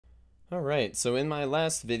Alright, so in my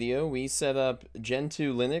last video we set up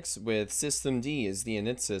Gentoo Linux with systemd as the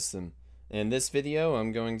init system. In this video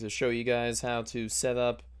I'm going to show you guys how to set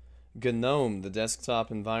up Gnome, the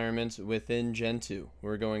desktop environment within Gentoo.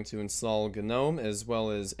 We're going to install Gnome as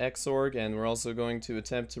well as Xorg, and we're also going to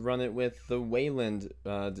attempt to run it with the Wayland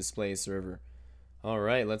display server.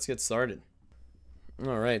 Alright, let's get started.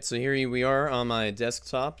 Alright, so here we are on my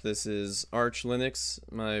desktop. This is Arch Linux,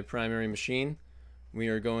 my primary machine. We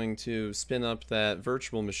are going to spin up that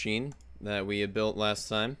virtual machine that we had built last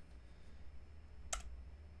time.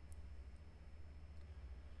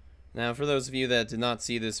 Now, for those of you that did not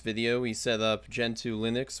see this video, we set up Gentoo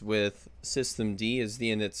Linux with systemd as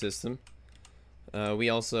the init system. We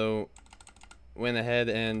also went ahead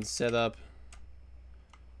and set up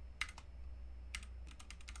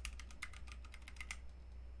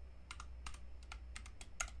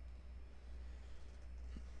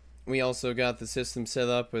We also got the system set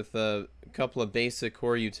up with a couple of basic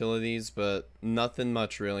core utilities, but nothing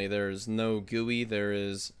much really. There is no GUI, there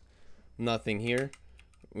is nothing here.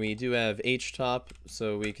 We do have htop,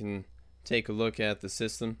 so we can take a look at the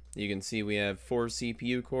system. You can see we have 4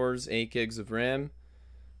 CPU cores, 8 gigs of RAM.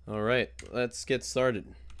 Alright, let's get started.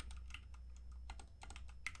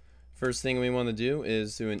 First thing we want to do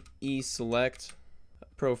is do an eSelect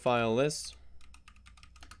profile list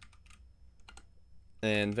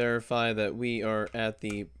and verify that we are at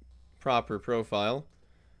the proper profile.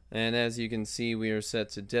 And as you can see, we are set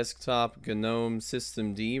to desktop GNOME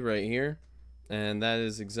systemd right here, and that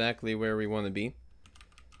is exactly where we want to be.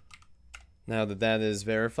 Now that that is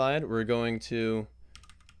verified, we're going to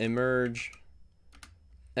emerge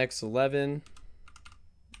x11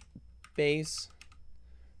 base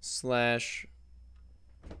slash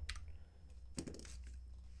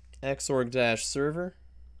xorg-server.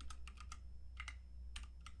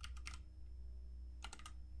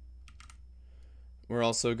 We're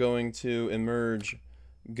also going to emerge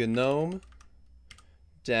gnome-base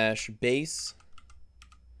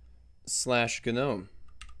slash gnome.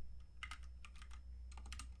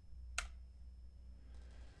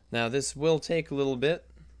 Now this will take a little bit.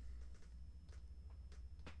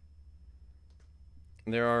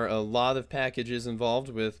 There are a lot of packages involved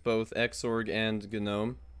with both Xorg and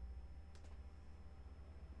Gnome.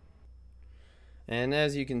 And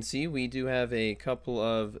as you can see, we do have a couple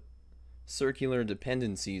of circular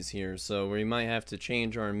dependencies here, so we might have to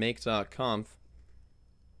change our make.conf.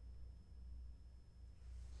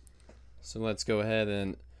 So let's go ahead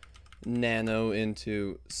and nano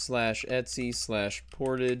into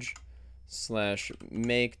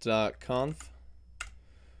 /etsy/portage/make.conf,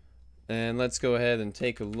 and let's go ahead and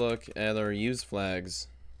take a look at our use flags.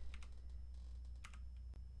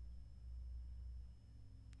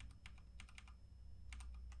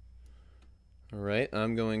 Alright,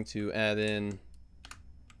 I'm going to add in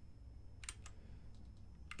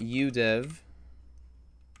udev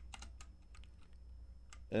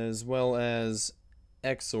as well as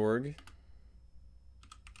xorg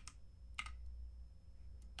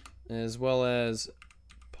as well as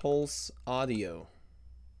pulse audio.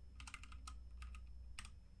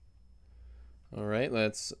 Alright,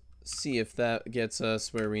 let's see if that gets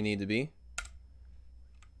us where we need to be.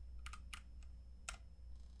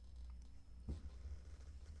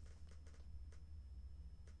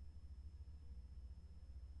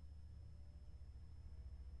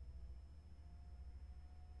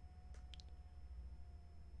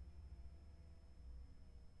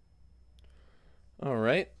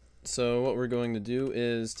 Alright, so what we're going to do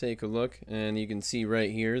is take a look, and you can see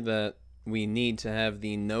right here that we need to have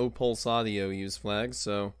the no pulse audio use flag,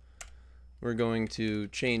 so we're going to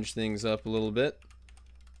change things up a little bit.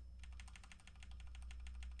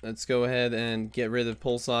 Let's go ahead and get rid of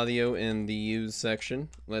pulse audio in the use section.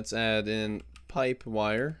 Let's add in pipe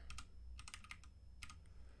wire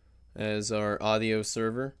as our audio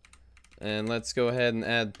server, and let's go ahead and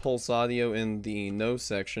add pulse audio in the no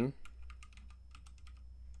section.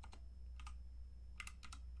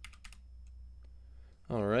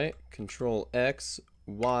 Alright, Control X,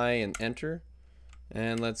 Y, and Enter.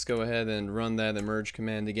 And let's go ahead and run that emerge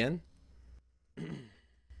command again.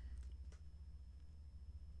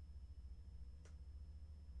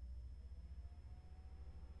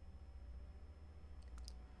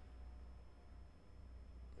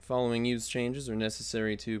 Following use changes are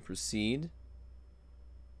necessary to proceed.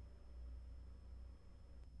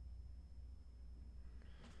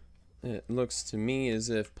 It looks to me as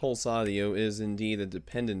if pulse audio is indeed a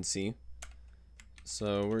dependency,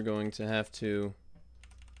 so we're going to have to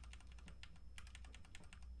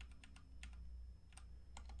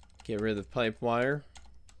get rid of pipe wire.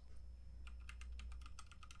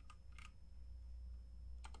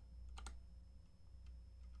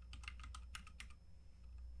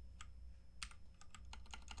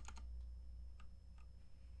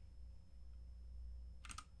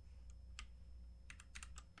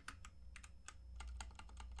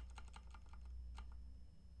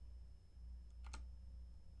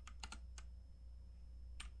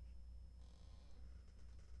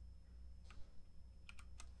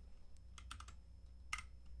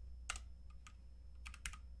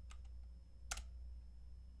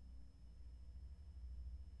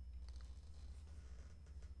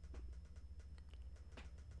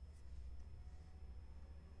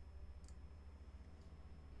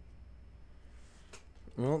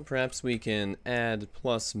 Well, perhaps we can add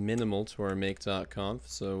plus minimal to our make.conf.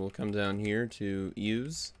 So we'll come down here to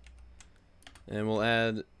use, and we'll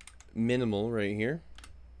add minimal right here.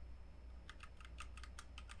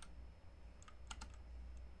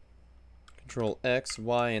 Control X,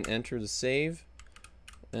 Y, and enter to save.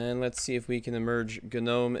 And let's see if we can merge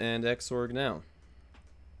Gnome and Xorg now.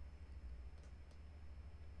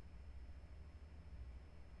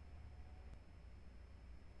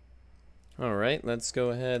 Alright, let's go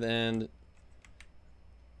ahead and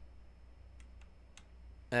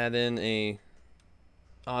add in a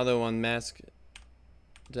auto unmask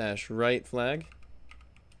 -right flag.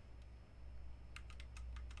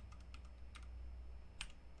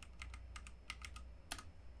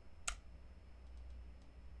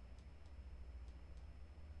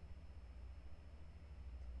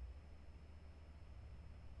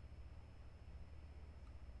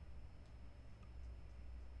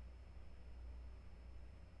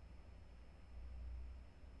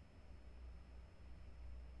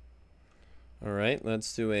 Alright,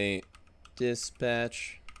 let's do a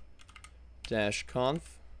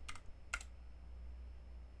dispatch-conf.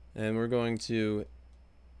 And we're going to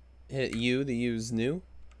hit U to use new.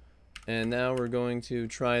 And now we're going to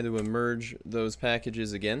try to merge those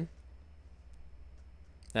packages again,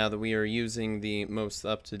 now that we are using the most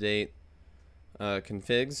up-to-date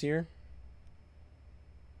configs here.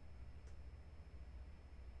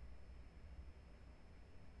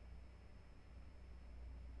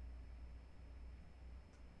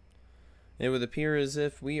 It would appear as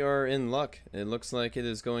if we are in luck. It looks like it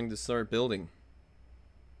is going to start building.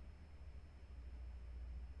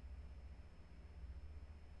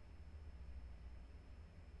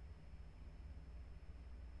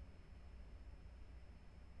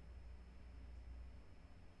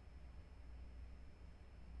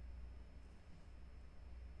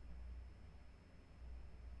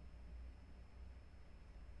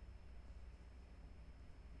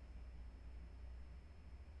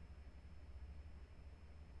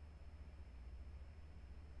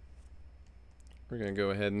 We're going to go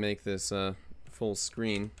ahead and make this full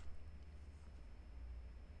screen.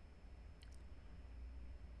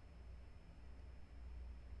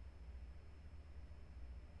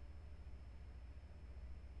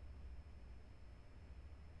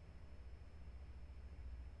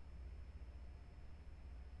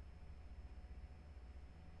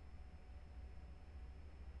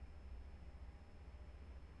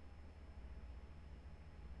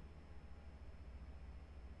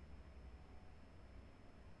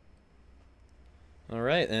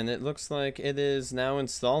 Alright, and it looks like it is now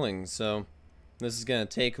installing, so this is going to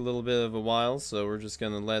take a little bit of a while, so we're just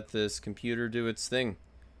going to let this computer do its thing.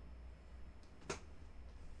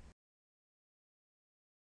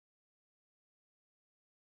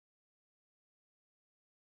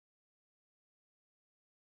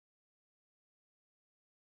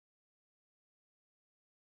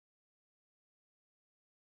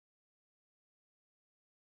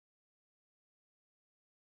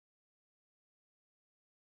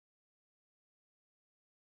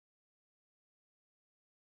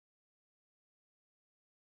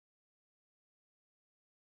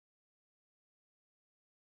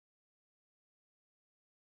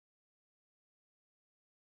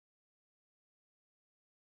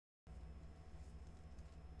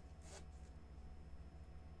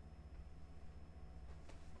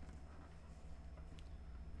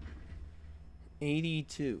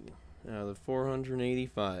 $82 out of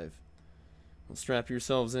 485. Well, strap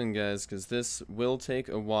yourselves in, guys, because this will take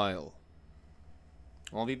a while.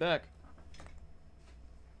 I'll be back.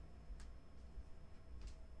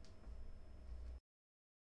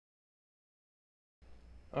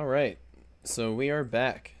 Alright, so we are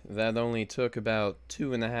back. That only took about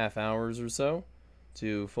 2.5 hours or so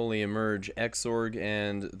to fully emerge Xorg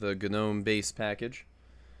and the Gnome base package.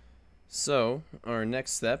 So, our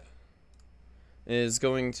next step is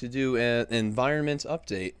going to do an environment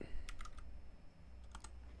update.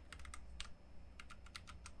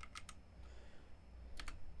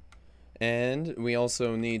 And we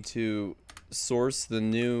also need to source the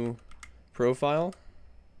new profile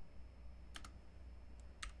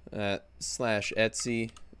at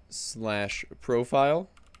 /etc/profile.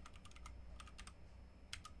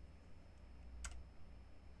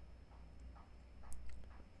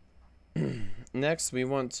 Next, we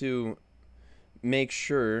want to make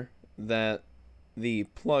sure that the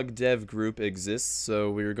plug dev group exists, so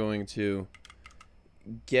we're going to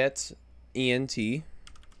get ent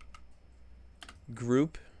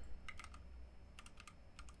group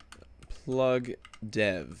plug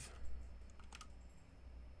dev.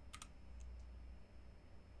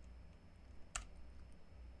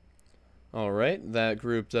 Alright, that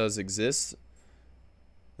group does exist.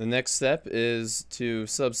 The next step is to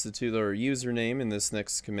substitute our username in this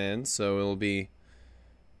next command, so it'll be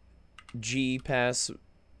gpasswd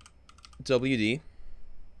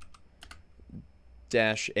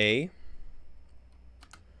 -a.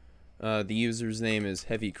 The user's name is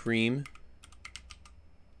Heavy Cream,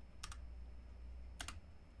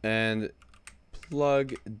 and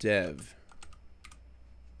plug dev.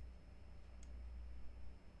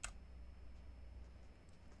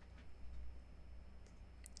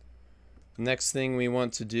 Next thing we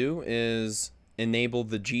want to do is enable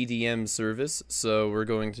the GDM service, so we're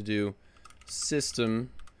going to do systemctl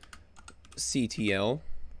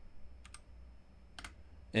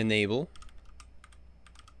enable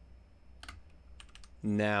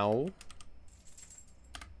now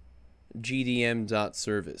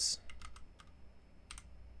gdm.service.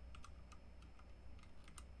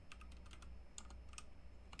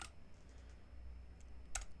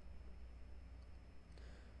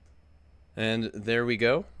 And there we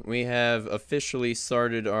go. We have officially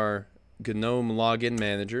started our GNOME login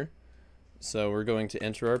manager. So we're going to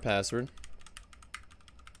enter our password.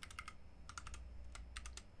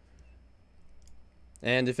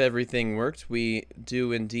 And if everything worked, we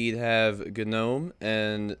do indeed have GNOME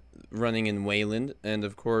and running in Wayland, and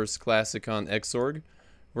of course classic on Xorg.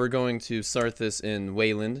 We're going to start this in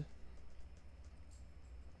Wayland.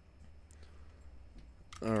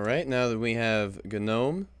 Alright, now that we have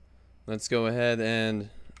GNOME, let's go ahead and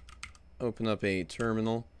open up a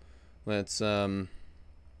terminal. Let's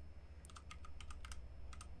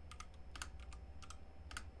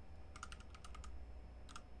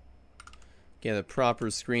get a proper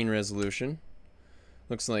screen resolution.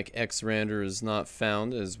 Looks like xrandr is not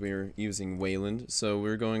found as we're using Wayland, so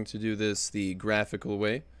we're going to do this the graphical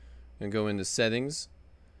way. And go into settings,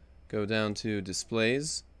 go down to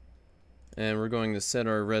displays, and we're going to set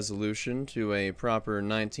our resolution to a proper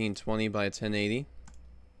 1920 by 1080.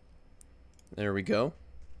 There we go.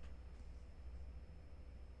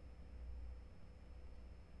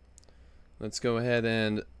 Let's go ahead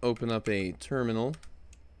and open up a terminal.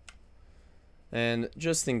 And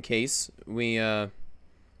just in case we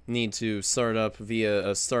need to start up via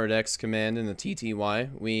a startx command in the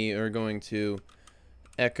TTY, we are going to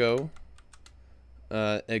echo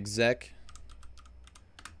exec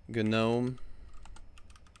gnome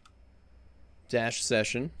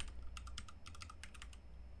 -session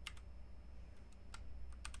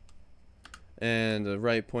and a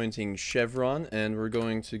right pointing chevron, and we're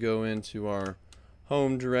going to go into our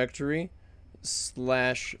home directory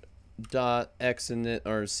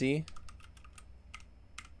 /.exinitrc.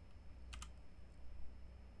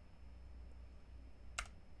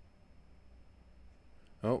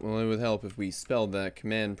 Oh, well, it would help if we spelled that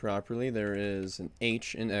command properly. There is an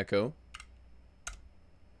H in echo.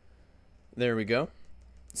 There we go.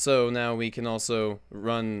 So now we can also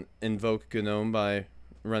invoke GNOME by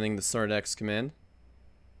running the startx command.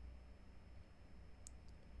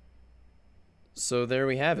 So there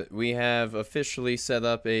we have it. We have officially set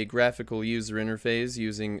up a graphical user interface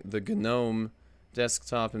using the GNOME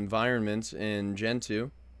desktop environment in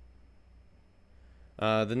Gentoo.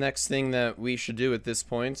 The next thing that we should do at this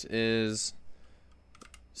point is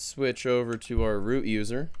switch over to our root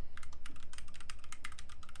user.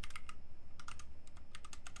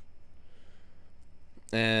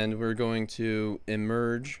 And we're going to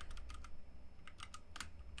emerge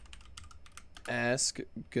ask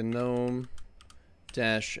gnome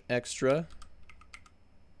 -extra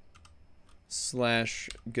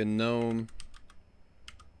 /gnome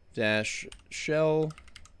 -shell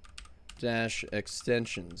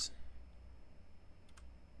 -extensions.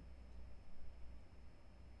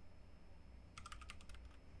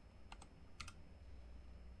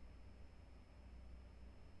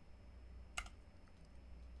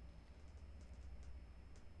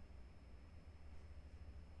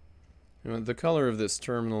 The color of this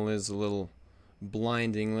terminal is a little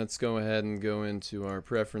blinding. Let's go ahead and go into our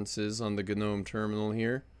preferences on the GNOME terminal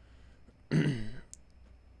here.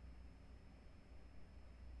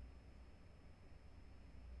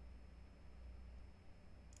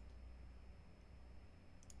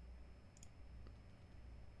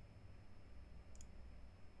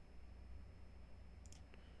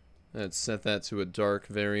 Let's set that to a dark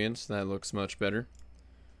variant. That looks much better.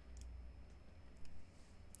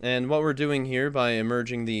 And what we're doing here by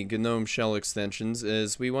emerging the GNOME shell extensions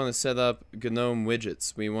is we want to set up GNOME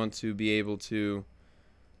widgets. We want to be able to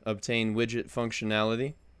obtain widget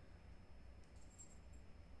functionality.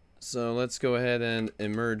 So let's go ahead and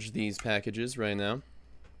emerge these packages right now.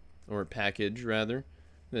 Or package, rather.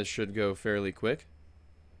 This should go fairly quick.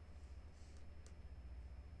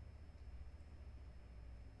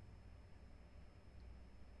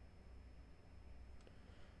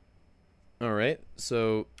 Alright,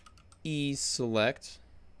 so select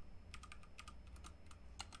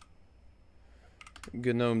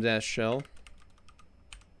gnome-shell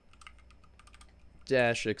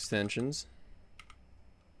dash extensions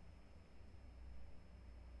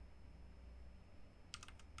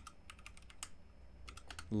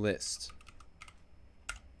list.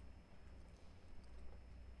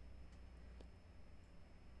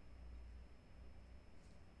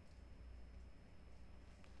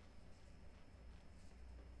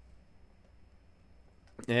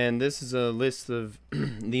 And this is a list of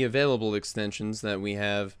the available extensions that we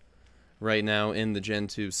have right now in the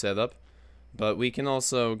Gentoo setup. But we can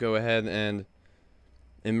also go ahead and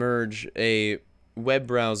emerge a web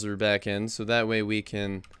browser backend, so that way we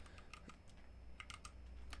can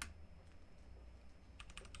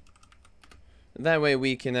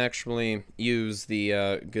actually use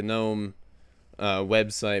the GNOME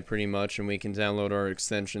website pretty much, and we can download our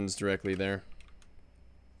extensions directly there.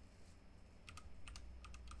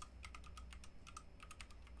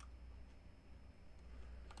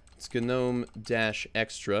 It's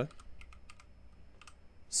gnome-extra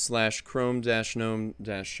 /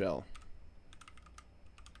 chrome-gnome-shell.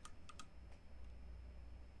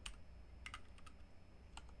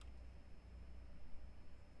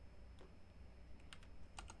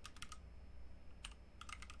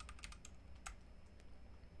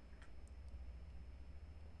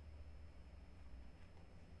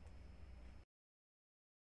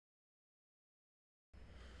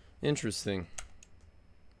 Interesting.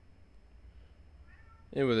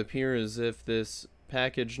 It would appear as if this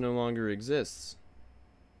package no longer exists.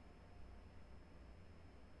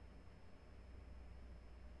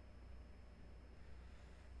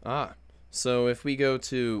 So if we go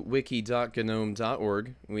to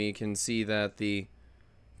wiki.gnome.org, we can see that the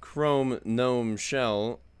Chrome GNOME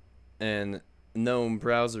shell and GNOME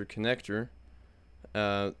browser connector,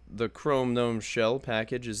 the Chrome GNOME shell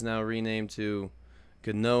package is now renamed to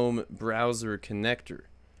GNOME browser connector.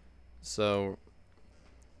 So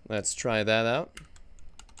let's try that out.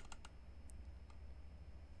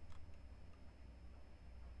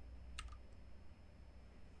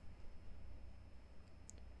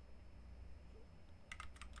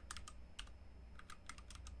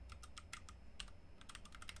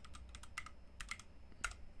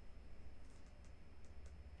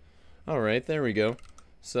 Alright, there we go.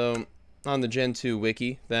 So on the Gentoo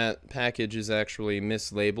wiki, that package is actually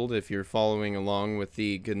mislabeled if you're following along with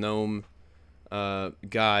the GNOME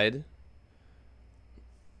guide.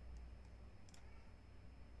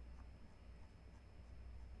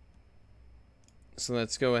 So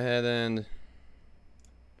let's go ahead and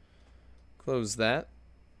close that.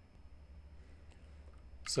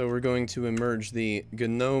 So we're going to emerge the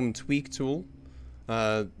GNOME tweak tool.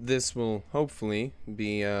 This will hopefully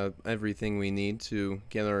be everything we need to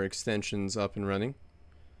get our extensions up and running.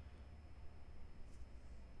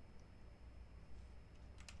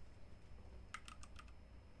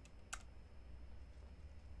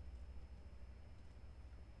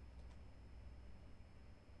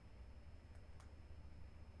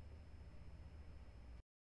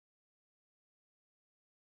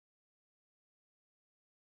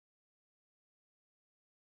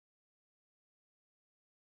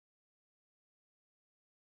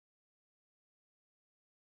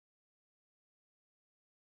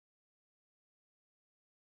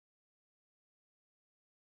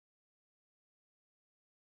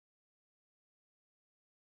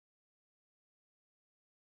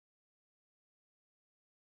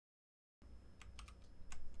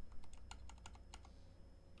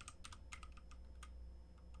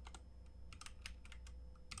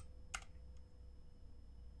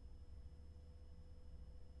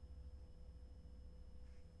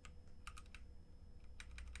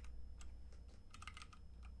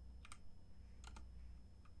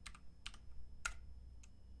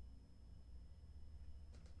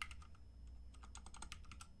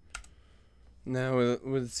 Now, it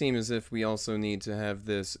would seem as if we also need to have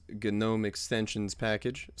this GNOME extensions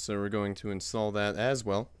package, so we're going to install that as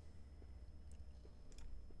well.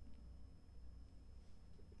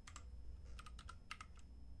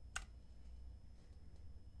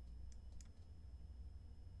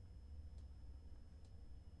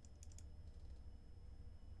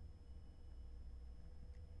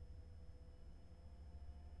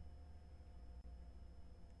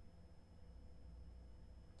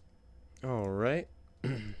 Alright,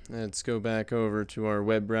 let's go back over to our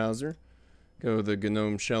web browser, go to the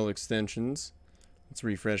GNOME shell extensions, let's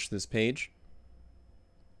refresh this page.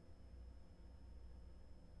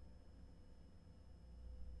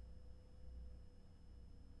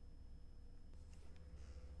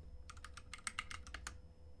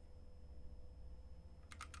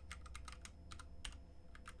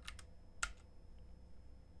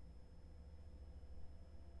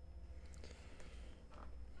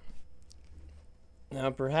 Now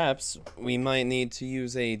perhaps we might need to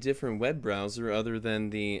use a different web browser other than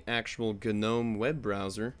the actual GNOME web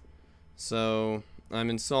browser. So I'm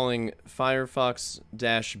installing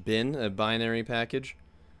Firefox-bin, a binary package.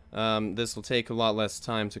 This will take a lot less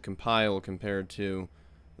time to compile compared to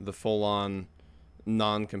the full-on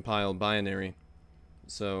non-compiled binary.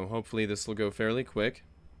 So hopefully this will go fairly quick.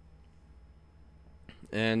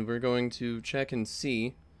 And we're going to check and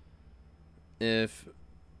see if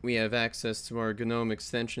we have access to our GNOME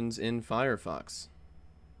extensions in Firefox.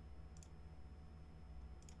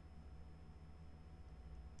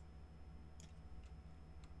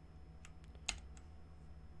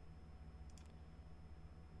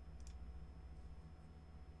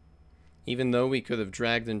 Even though we could have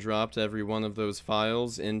dragged and dropped every one of those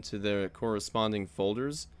files into their corresponding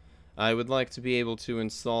folders, I would like to be able to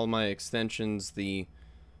install my extensions the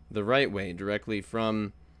right way, directly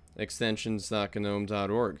from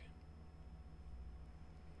extensions.gnome.org.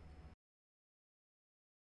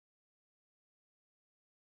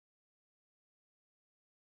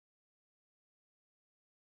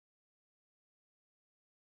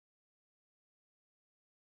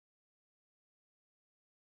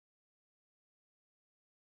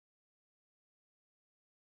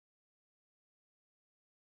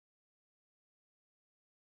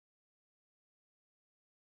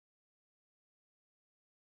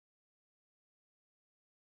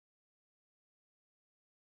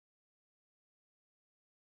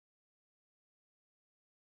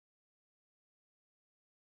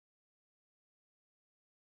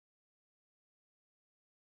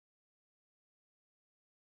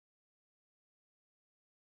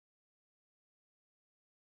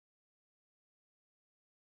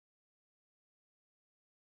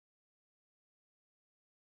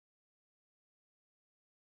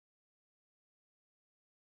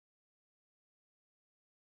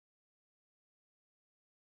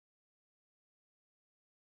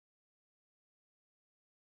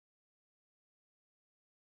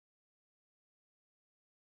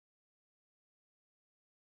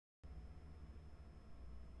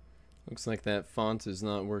 Looks like that font is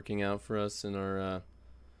not working out for us in our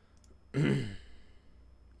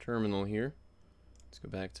terminal here. Let's go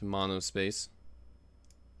back to monospace.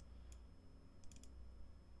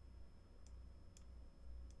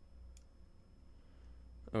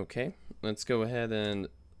 Okay, let's go ahead and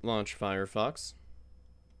launch Firefox.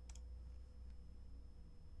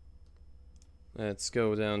 Let's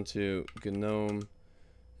go down to GNOME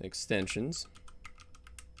extensions.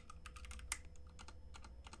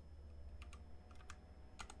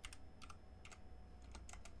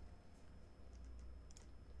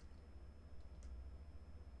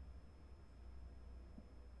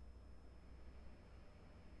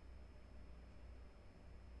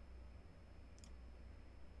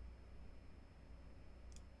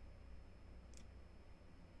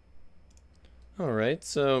 Alright,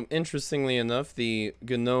 so interestingly enough, the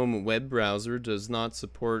GNOME web browser does not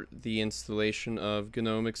support the installation of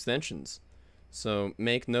GNOME extensions. So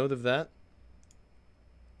make note of that.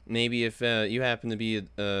 Maybe if you happen to be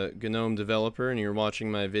a GNOME developer and you're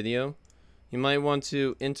watching my video, you might want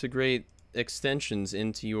to integrate extensions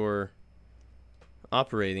into your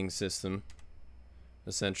operating system,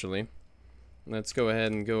 essentially. Let's go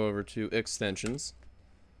ahead and go over to extensions.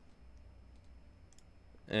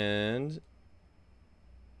 And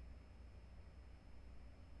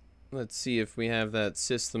let's see if we have that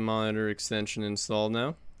system monitor extension installed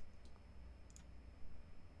now.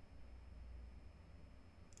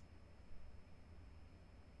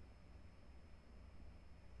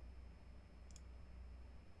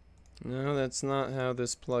 No, that's not how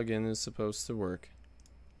this plugin is supposed to work.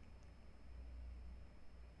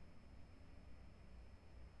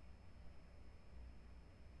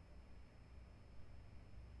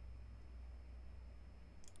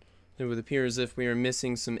 It would appear as if we are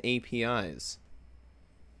missing some APIs.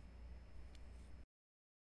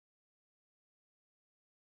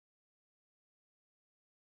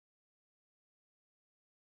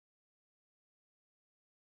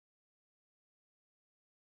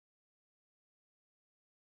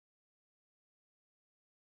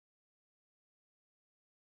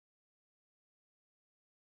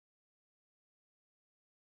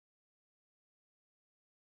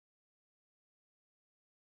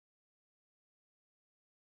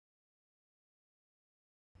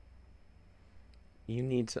 You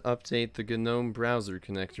need to update the GNOME browser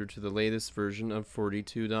connector to the latest version of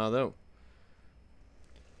 42.0.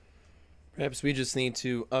 Perhaps we just need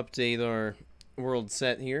to update our world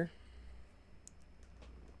set here.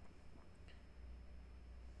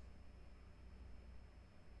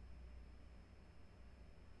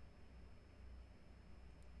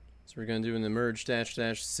 So we're going to do an emerge dash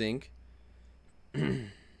dash sync. Going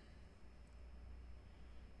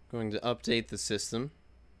to update the system.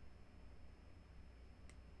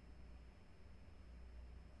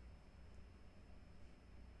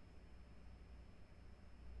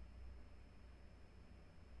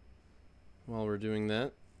 While we're doing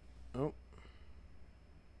that, oh,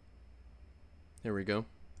 there we go.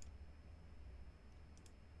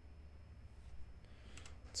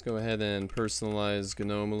 Let's go ahead and personalize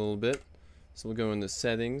GNOME a little bit. So we'll go into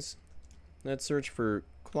settings. Let's search for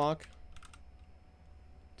clock,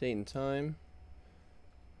 date and time.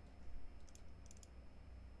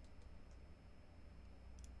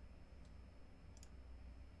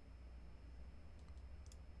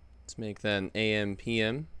 Let's make that an AM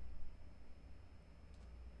PM.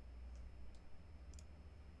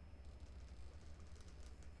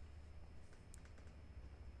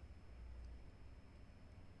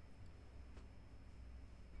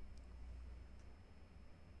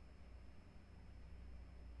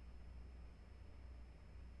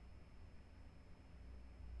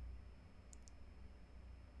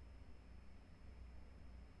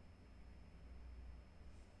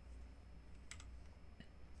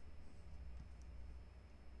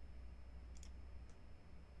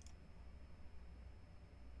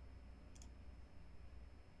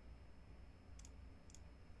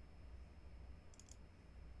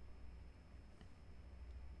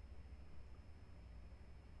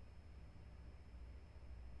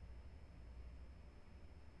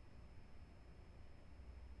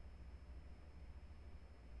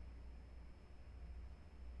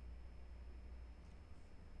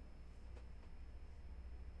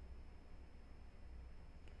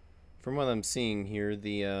 From what I'm seeing here,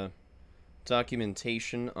 the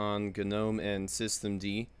documentation on GNOME and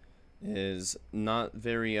systemd is not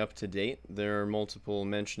very up to date. There are multiple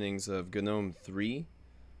mentionings of GNOME 3,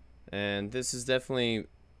 and this is definitely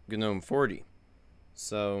GNOME 40.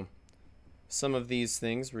 So some of these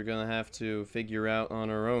things we're gonna have to figure out on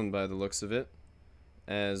our own by the looks of it,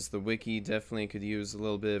 as the wiki definitely could use a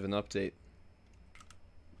little bit of an update.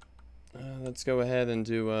 Let's go ahead and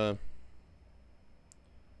do a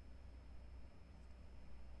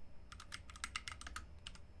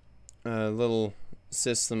little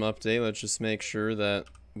system update. Let's just make sure that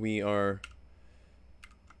we are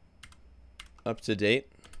up to date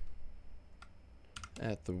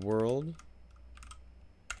at the world.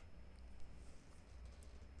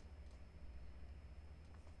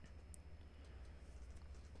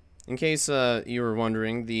 In case you were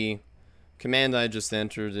wondering, the command I just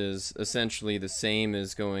entered is essentially the same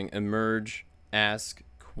as going emerge, ask,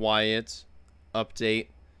 quiet, update,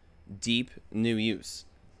 deep, new use.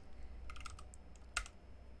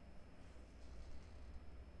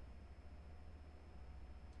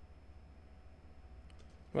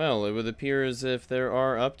 Well, it would appear as if there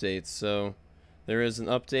are updates, so there is an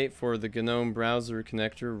update for the GNOME browser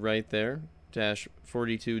connector right there,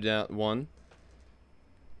 -42.1.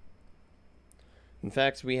 In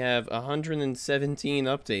fact, we have 117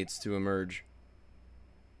 updates to emerge.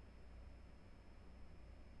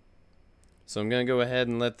 So I'm going to go ahead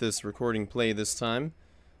and let this recording play this time.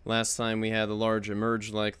 Last time we had a large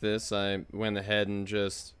emerge like this, I went ahead and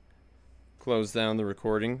just closed down the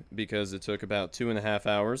recording because it took about 2.5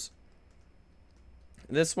 hours.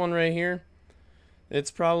 This one right here, it's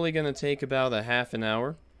probably going to take about a half an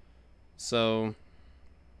hour. So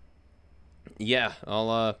yeah,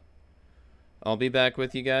 I'll be back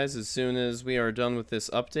with you guys as soon as we are done with this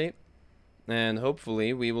update, and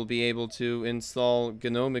hopefully we will be able to install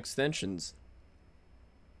GNOME extensions.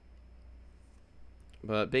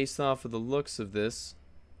 But based off of the looks of this,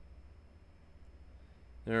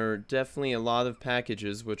 there are definitely a lot of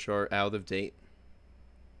packages which are out of date.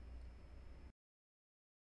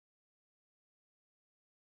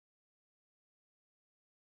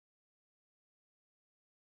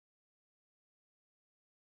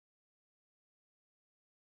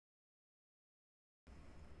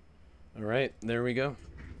 Alright, there we go.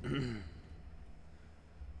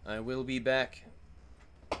 I will be back.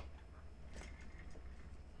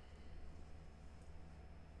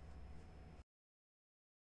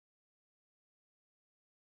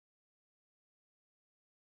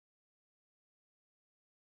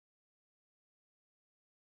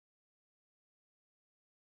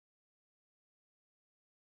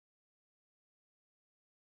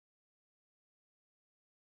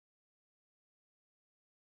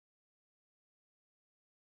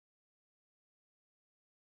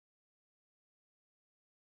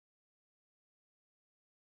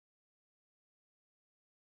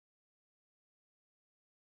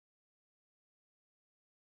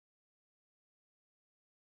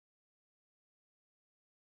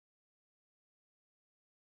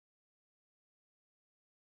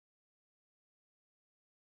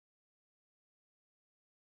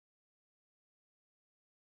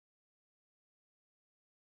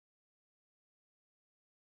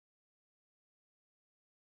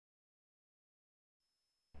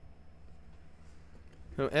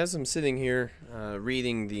 So as I'm sitting here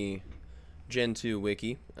reading the Gentoo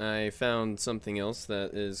wiki, I found something else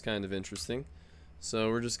that is kind of interesting. So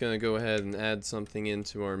we're just going to go ahead and add something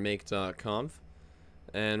into our make.conf.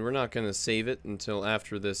 And we're not going to save it until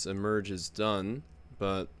after this emerge is done,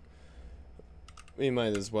 but we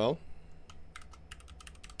might as well.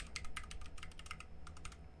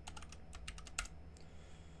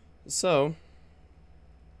 So,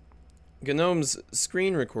 GNOME's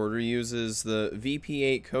screen recorder uses the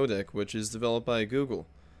VP8 codec, which is developed by Google.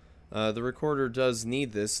 The recorder does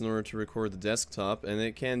need this in order to record the desktop, and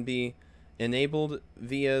it can be enabled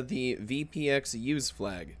via the VPX use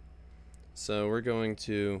flag. So we're going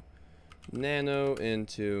to nano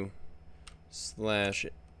into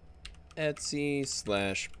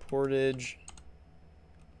 /etc/portage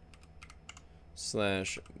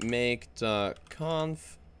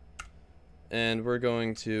 /make.conf, and we're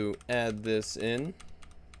going to add this in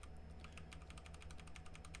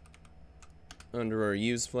under our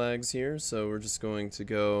use flags here. So we're just going to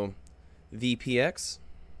go VPX,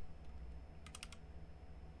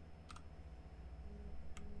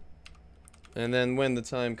 and then when the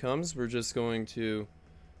time comes, we're just going to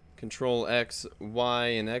Control X, Y,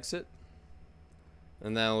 and exit,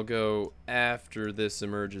 and that'll go after this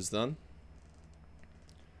emerge is done.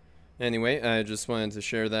 Anyway, I just wanted to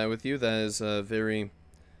share that with you. That is a very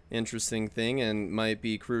interesting thing and might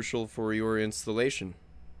be crucial for your installation.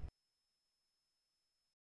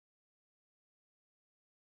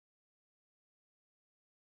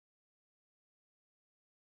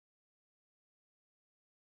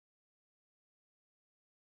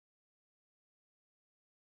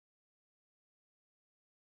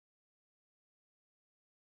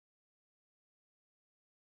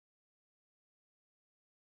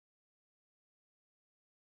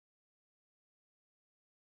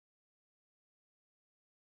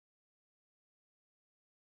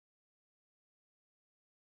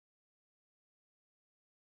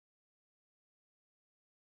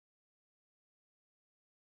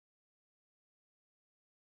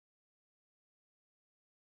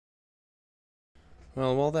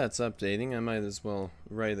 Well, while that's updating, I might as well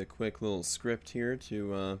write a quick little script here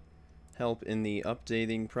to help in the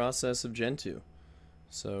updating process of Gentoo.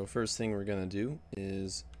 So first thing we're going to do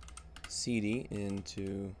is cd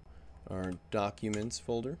into our documents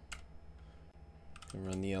folder and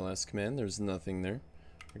run the ls command. There's nothing there.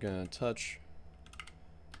 We're going to touch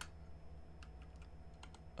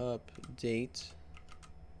update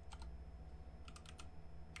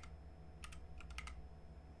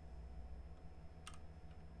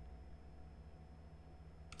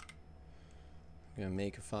I'm going to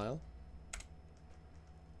make a file,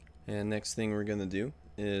 and next thing we're going to do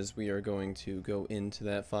is we are going to go into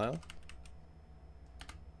that file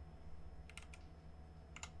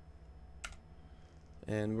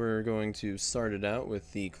and we're going to start it out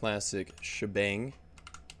with the classic shebang.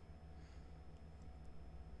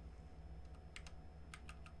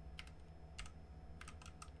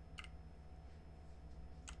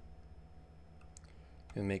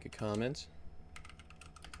 Gonna make a comment.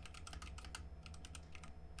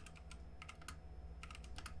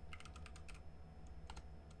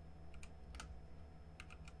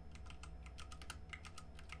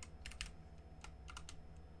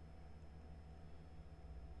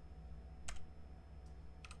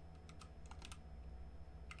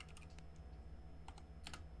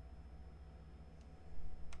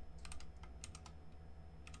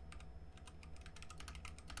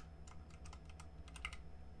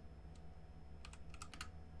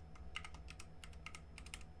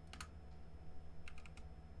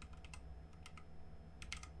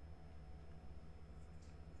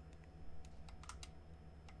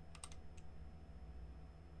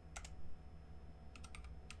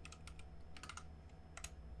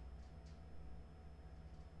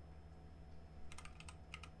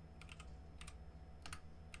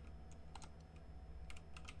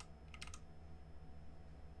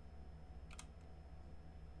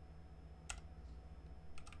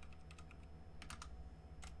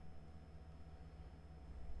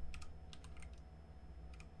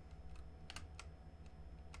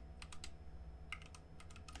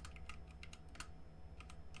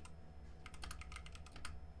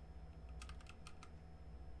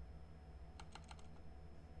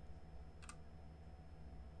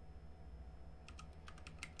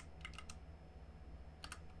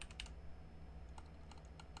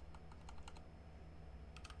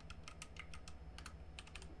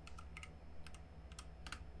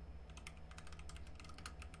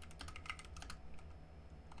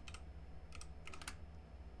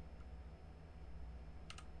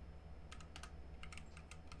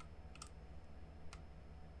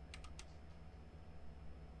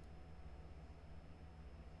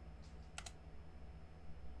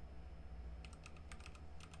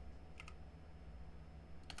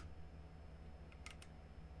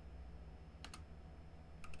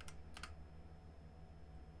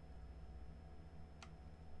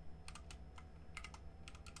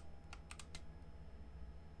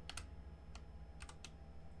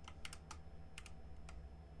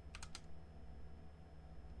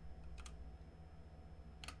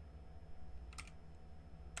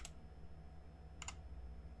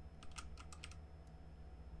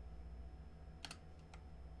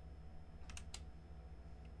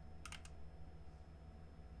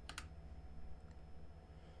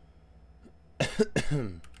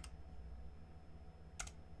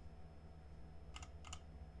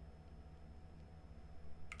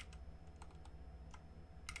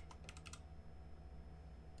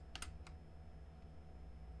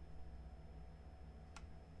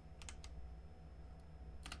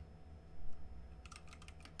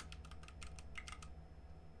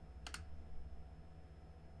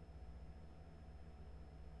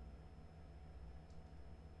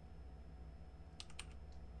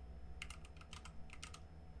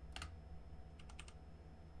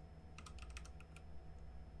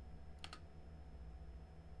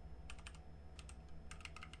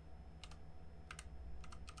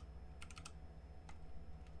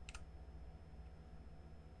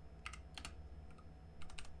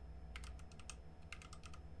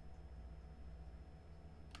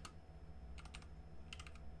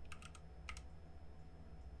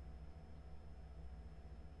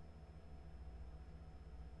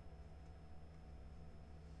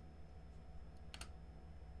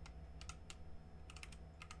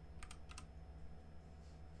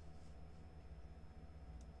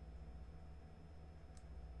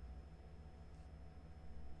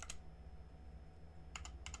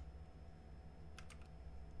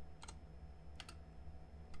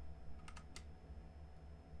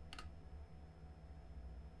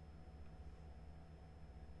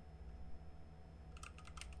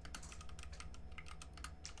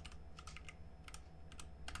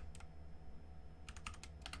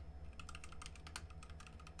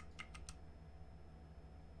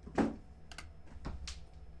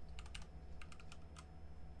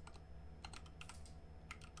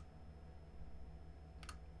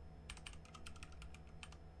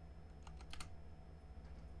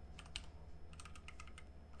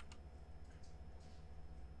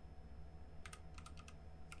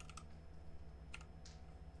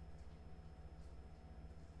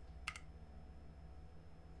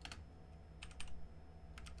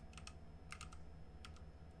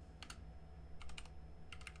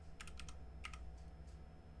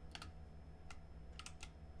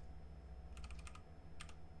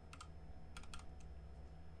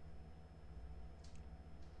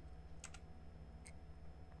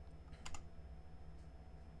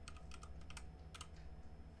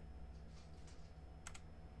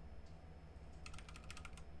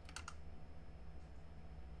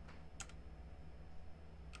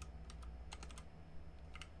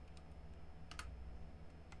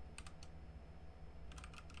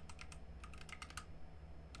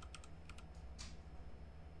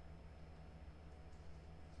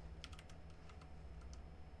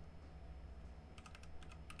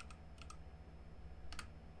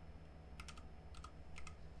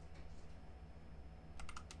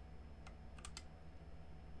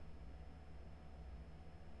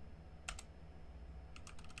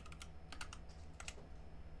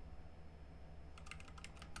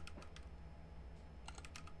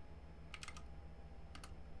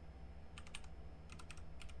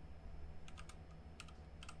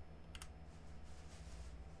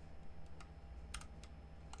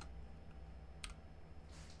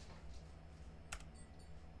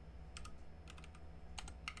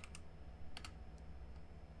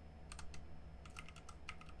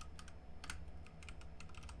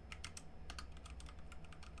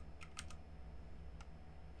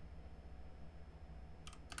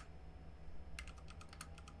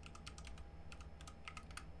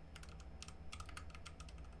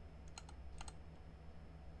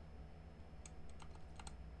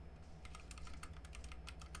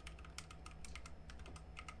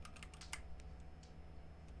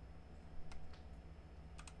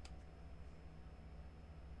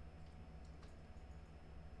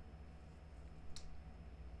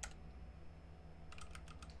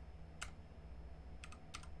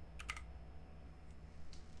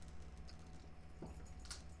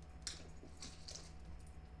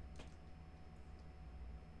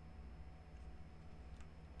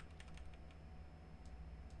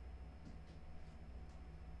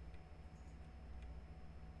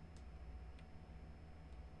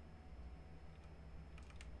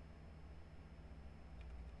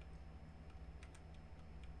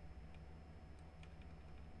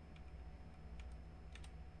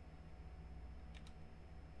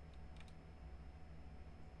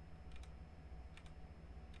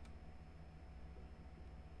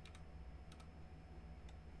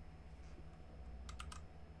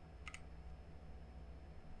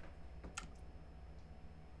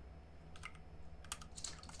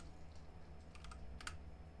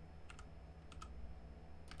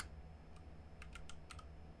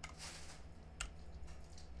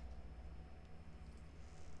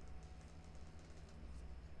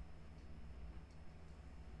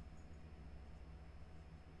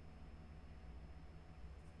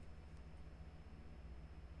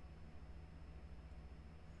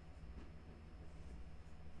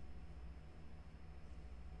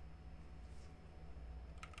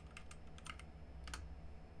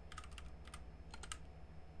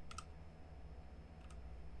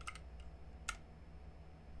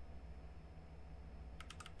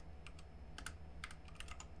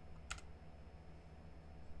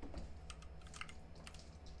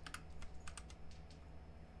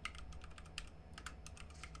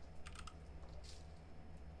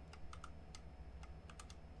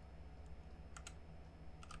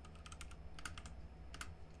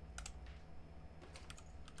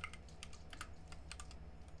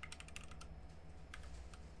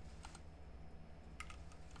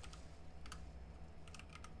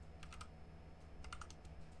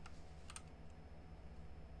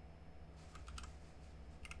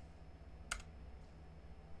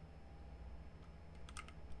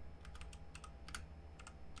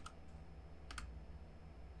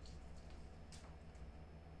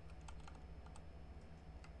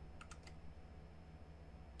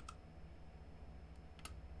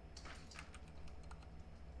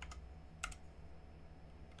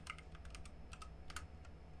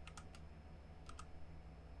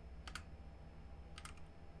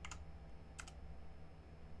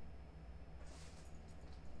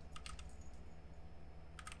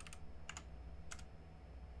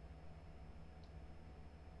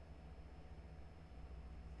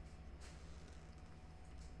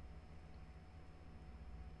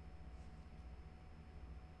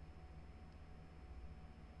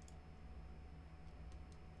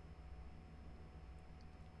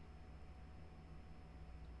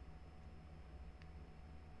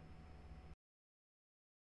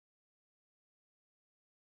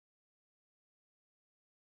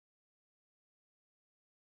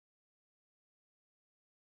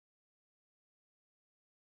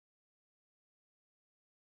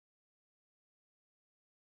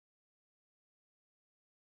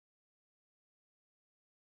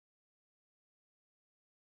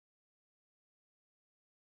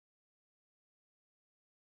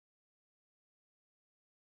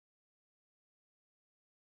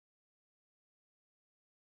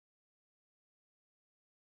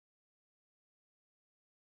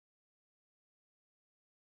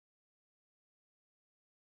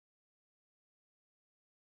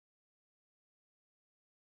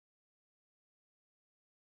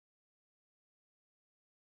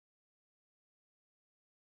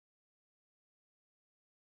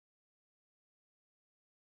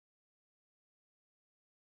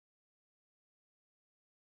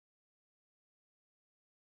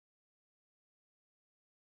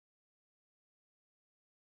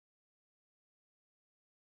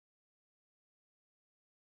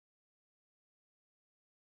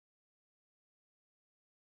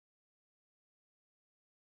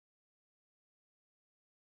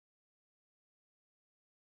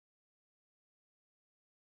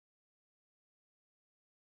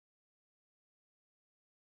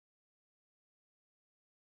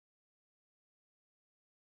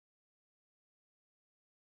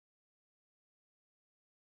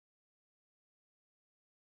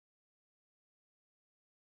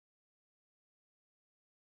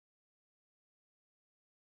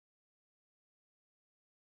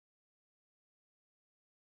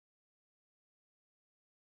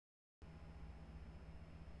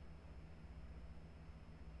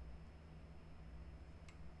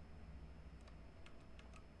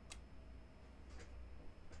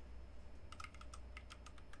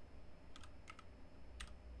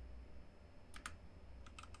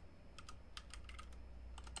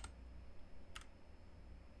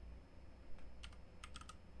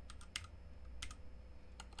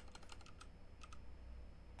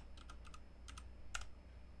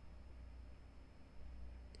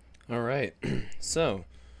 Alright, so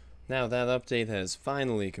now that update has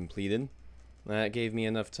finally completed. That gave me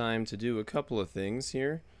enough time to do a couple of things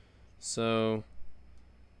here. So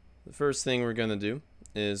the first thing we're going to do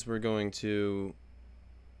is we're going to,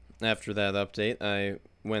 after that update, I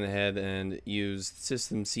went ahead and used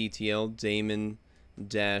systemctl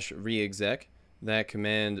daemon-reexec. That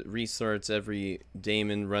command restarts every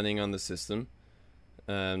daemon running on the system.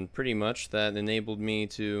 And pretty much that enabled me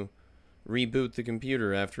to reboot the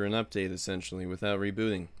computer after an update, essentially, without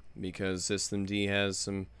rebooting, because systemd has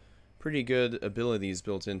some pretty good abilities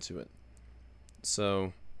built into it.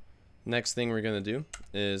 So next thing we're going to do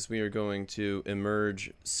is we are going to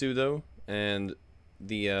emerge sudo and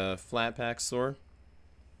the Flatpak store.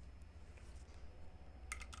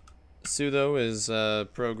 Sudo is a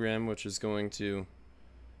program which is going to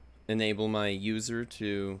enable my user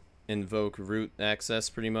to invoke root access,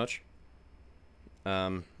 pretty much.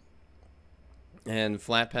 And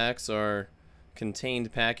Flatpaks are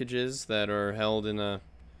contained packages that are held in a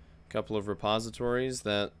couple of repositories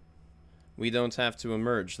that we don't have to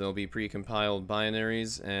emerge. They'll be precompiled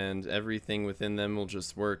binaries, and everything within them will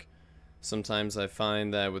just work. Sometimes I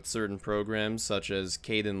find that with certain programs, such as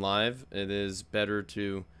Kdenlive, it is better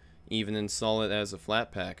to even install it as a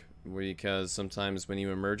Flatpak, because sometimes when you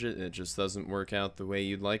emerge it, it just doesn't work out the way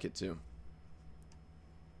you'd like it to.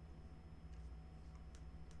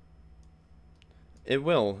 It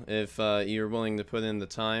will, if you're willing to put in the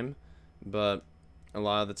time, but a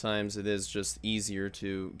lot of the times it is just easier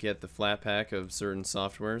to get the Flatpak of certain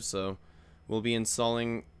software, so we'll be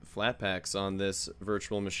installing Flatpaks on this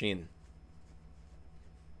virtual machine.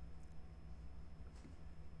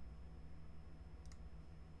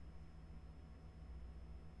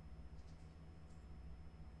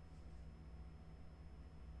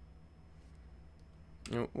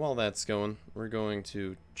 While that's going, we're going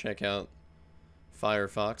to check out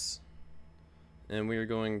Firefox, and we are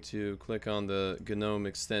going to click on the GNOME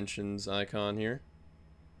extensions icon here.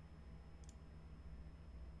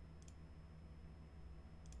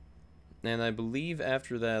 And I believe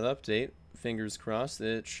after that update, fingers crossed,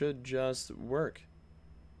 it should just work.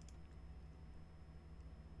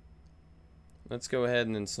 Let's go ahead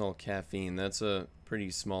and install Caffeine. That's a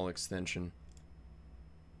pretty small extension.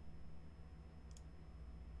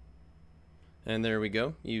 And there we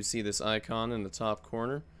go. You see this icon in the top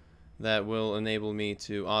corner. That will enable me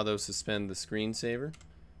to auto-suspend the screensaver.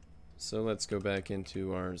 So let's go back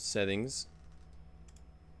into our settings.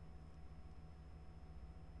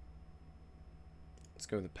 Let's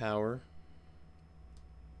go to power.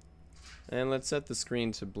 And let's set the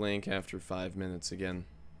screen to blank after 5 minutes again.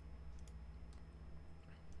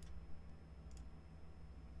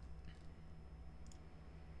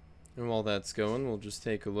 And while that's going, we'll just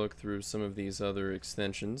take a look through some of these other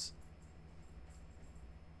extensions.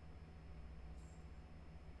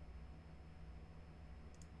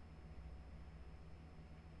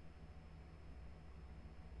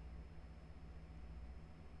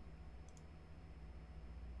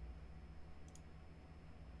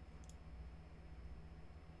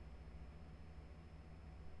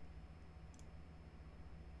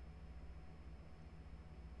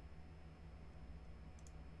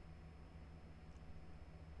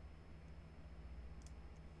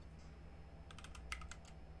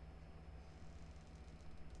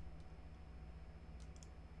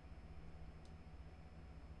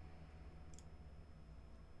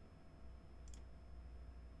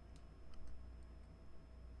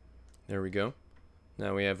 There we go.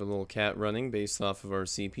 Now we have a little cat running based off of our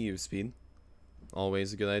CPU speed.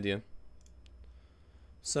 Always a good idea.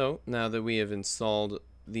 So, now that we have installed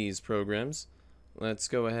these programs, let's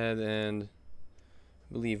go ahead and I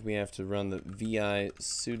believe we have to run the vi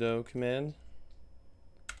sudo command.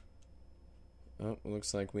 Oh,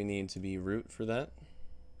 looks like we need to be root for that.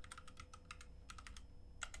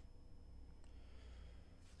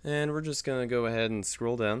 And we're just going to go ahead and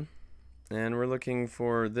scroll down. And we're looking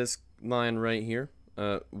for this line right here,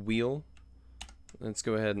 wheel. Let's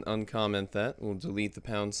go ahead and uncomment that. We'll delete the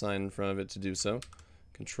pound sign in front of it to do so.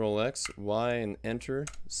 Control X, Y, and enter.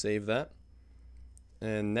 Save that.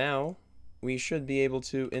 And now we should be able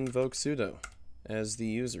to invoke sudo as the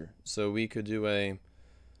user. So we could do a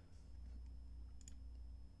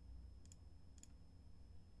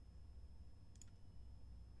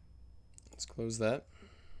let's close that.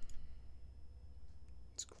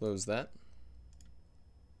 Let's close that.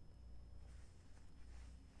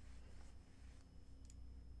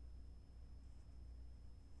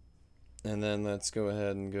 And then let's go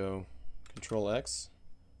ahead and go Control X,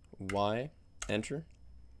 Y, enter,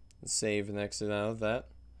 save and exit out of that.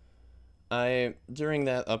 During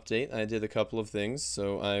that update, I did a couple of things.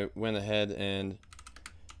 So I went ahead and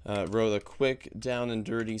wrote a quick down and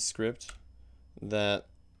dirty script that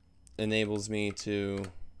enables me to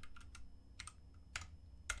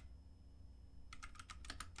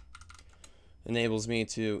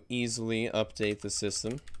easily update the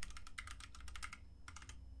system.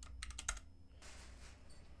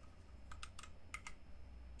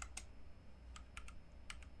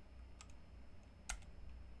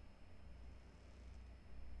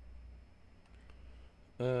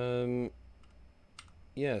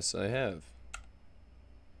 Yes, I have.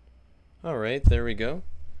 Alright, there we go.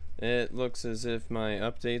 It looks as if my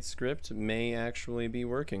update script may actually be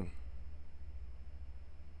working.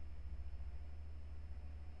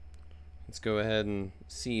 Let's go ahead and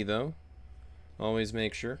see though. Always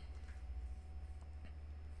make sure.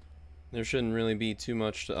 There shouldn't really be too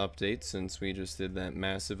much to update since we just did that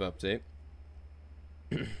massive update.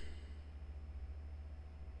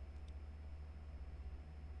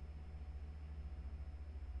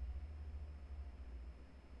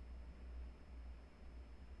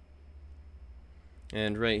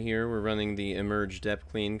 And right here we're running the emerge dep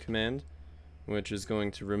clean command, which is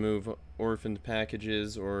going to remove orphaned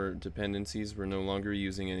packages or dependencies we're no longer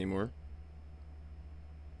using anymore.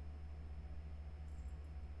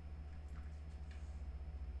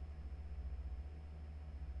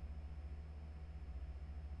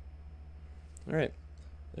 Alright,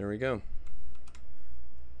 there we go.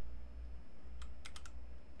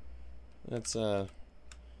 Let's go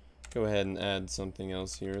ahead and add something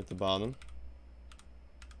else here at the bottom.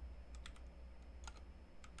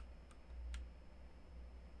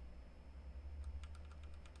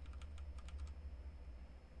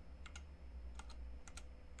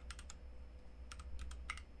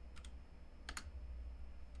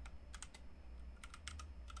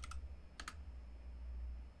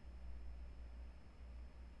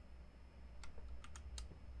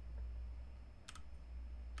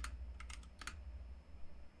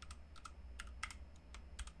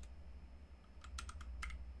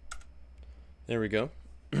 There we go.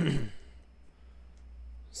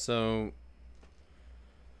 So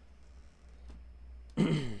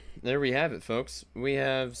there we have it, folks. We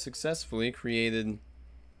have successfully created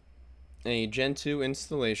a Gentoo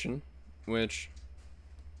installation, which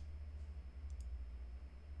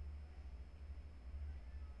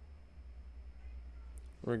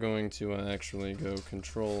we're going to actually go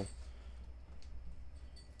Control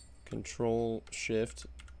Shift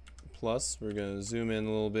plus. We're going to zoom in a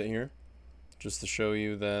little bit here, just to show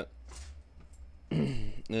you that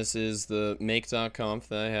this is the make.conf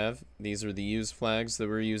that I have. These are the use flags that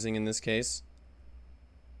we're using in this case.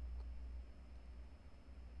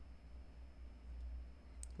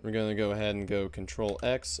 We're going to go ahead and go Control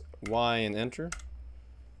X, Y, and enter.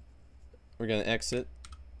 We're going to exit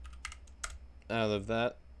out of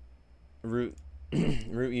that root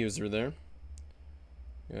root user there.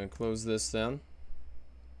 I'm going to close this down.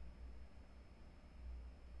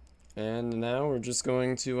 And now we're just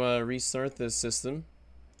going to restart this system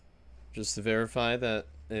just to verify that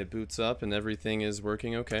it boots up and everything is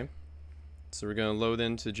working okay. So we're going to load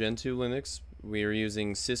into Gentoo Linux. We are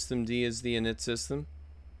using systemd as the init system.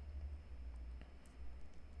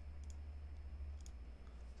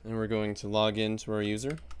 And we're going to log in to our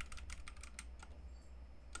user.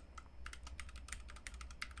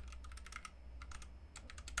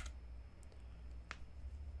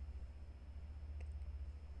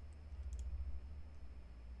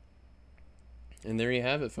 And there you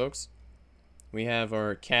have it, folks. We have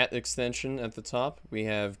our cat extension at the top. We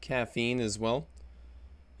have caffeine as well.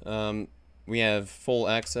 We have full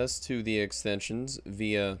access to the extensions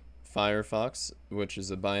via Firefox, which is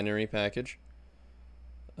a binary package.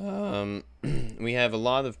 We have a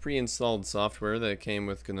lot of pre-installed software that came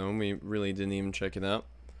with GNOME. We really didn't even check it out.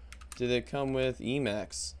 Did it come with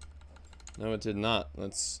emacs? No, it did not.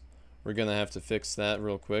 We're gonna have to fix that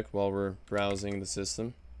real quick while we're browsing the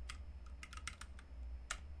system.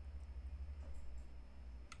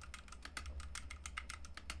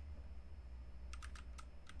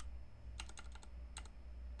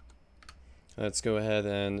 Let's go ahead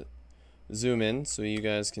and zoom in so you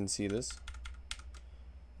guys can see this.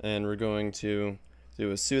 And we're going to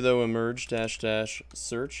do a sudo emerge --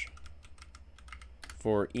 search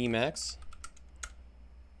for emacs.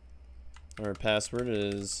 Our password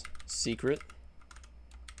is secret.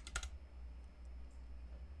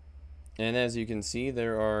 And as you can see,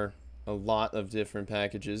 there are a lot of different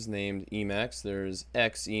packages named emacs. There's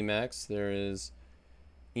Xemacs, there is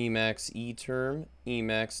emacs eterm,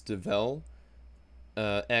 emacs devel,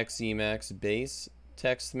 Xemacs base,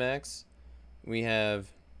 textmax. We have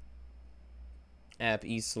app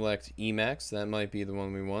eSelect emacs, that might be the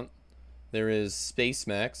one we want. There is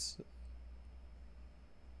spacemacs.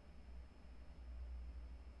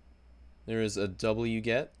 There is a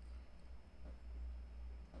wget.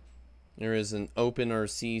 There is an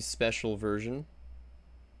OpenRC special version.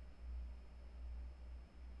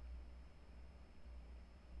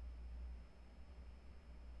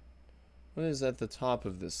 What is at the top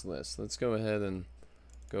of this list? Let's go ahead and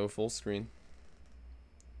go full screen.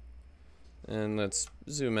 And let's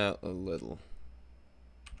zoom out a little.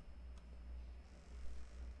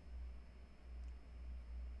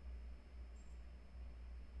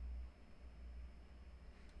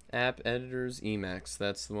 App editors Emacs,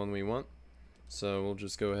 that's the one we want. So we'll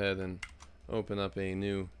just go ahead and open up a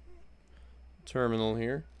new terminal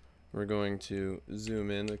here. We're going to zoom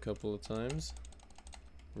in a couple of times.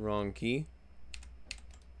 Wrong key.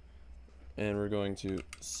 And we're going to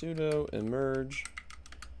sudo emerge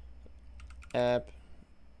app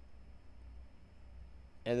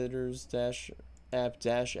editors dash app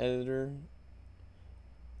dash editor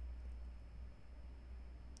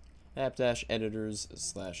app dash editors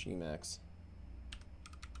slash emacs.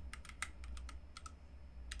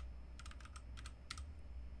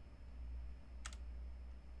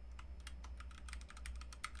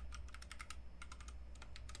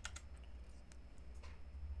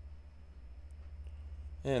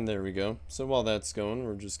 And there we go. So while that's going,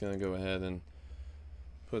 we're just going to go ahead and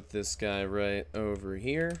put this guy right over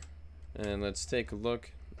here. And let's take a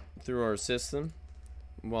look through our system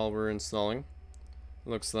while we're installing.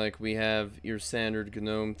 Looks like we have your standard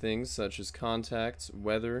GNOME things such as contacts,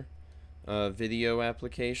 weather, video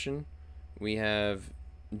application. We have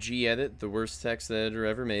gedit, the worst text editor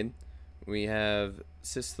ever made. We have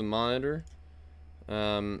system monitor.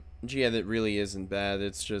 Gedit really isn't bad.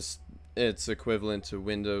 It's equivalent to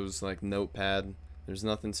Windows like Notepad. There's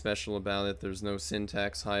nothing special about it. There's no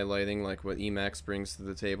syntax highlighting like what Emacs brings to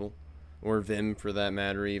the table, or Vim for that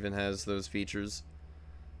matter even has those features.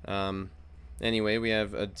 Anyway, we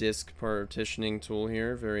have a disk partitioning tool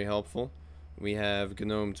here, very helpful. We have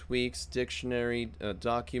GNOME tweaks, dictionary, a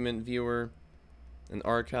document viewer, an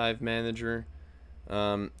archive manager.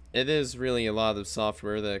 It is really a lot of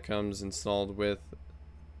software that comes installed with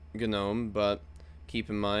GNOME, but keep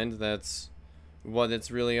in mind that's what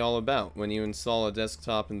it's really all about. When you install a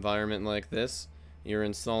desktop environment like this, you're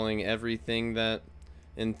installing everything that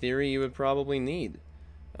in theory you would probably need.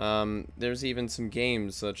 There's even some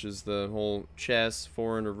games such as the whole chess,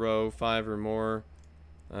 4 in a row, 5 or more.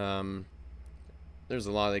 There's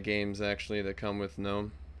a lot of games actually that come with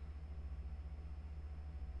GNOME.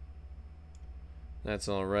 That's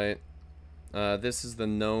alright. This is the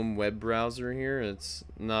GNOME web browser here. It's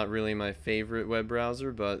not really my favorite web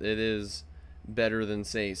browser, but it is better than,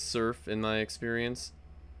 say, Surf in my experience.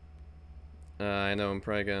 I know I'm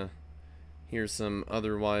probably gonna hear some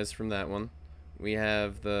otherwise from that one. We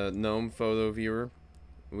have the GNOME photo viewer.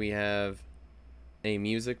 We have a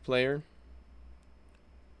music player.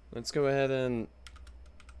 Let's go ahead and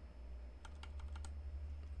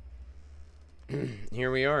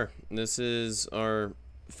here we are. This is our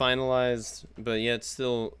finalized but yet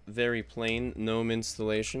still very plain GNOME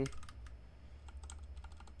installation.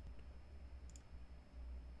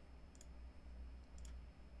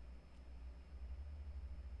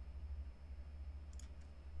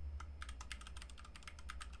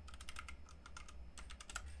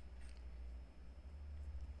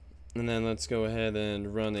 And then let's go ahead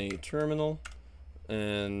and run a terminal,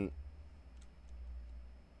 and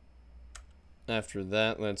after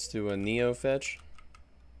that let's do a neofetch.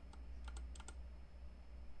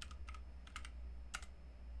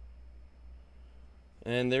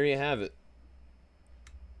 And there you have it.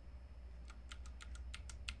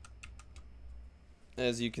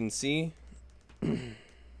 As you can see,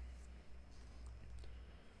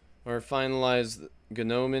 our finalized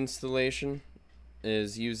GNOME installation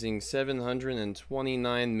is using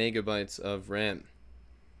 729 megabytes of RAM,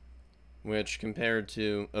 which compared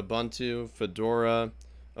to Ubuntu, Fedora,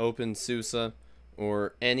 OpenSUSE,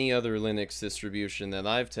 or any other Linux distribution that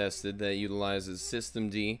I've tested that utilizes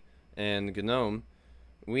systemd and GNOME,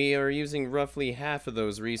 we are using roughly half of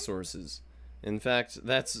those resources. In fact,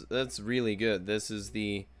 that's really good. This is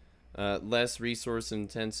the less resource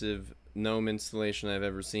intensive GNOME installation I've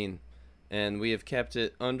ever seen. And we have kept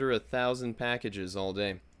it under 1,000 packages all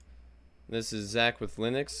day. This is Zach with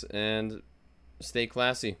Linux, and stay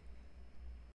classy.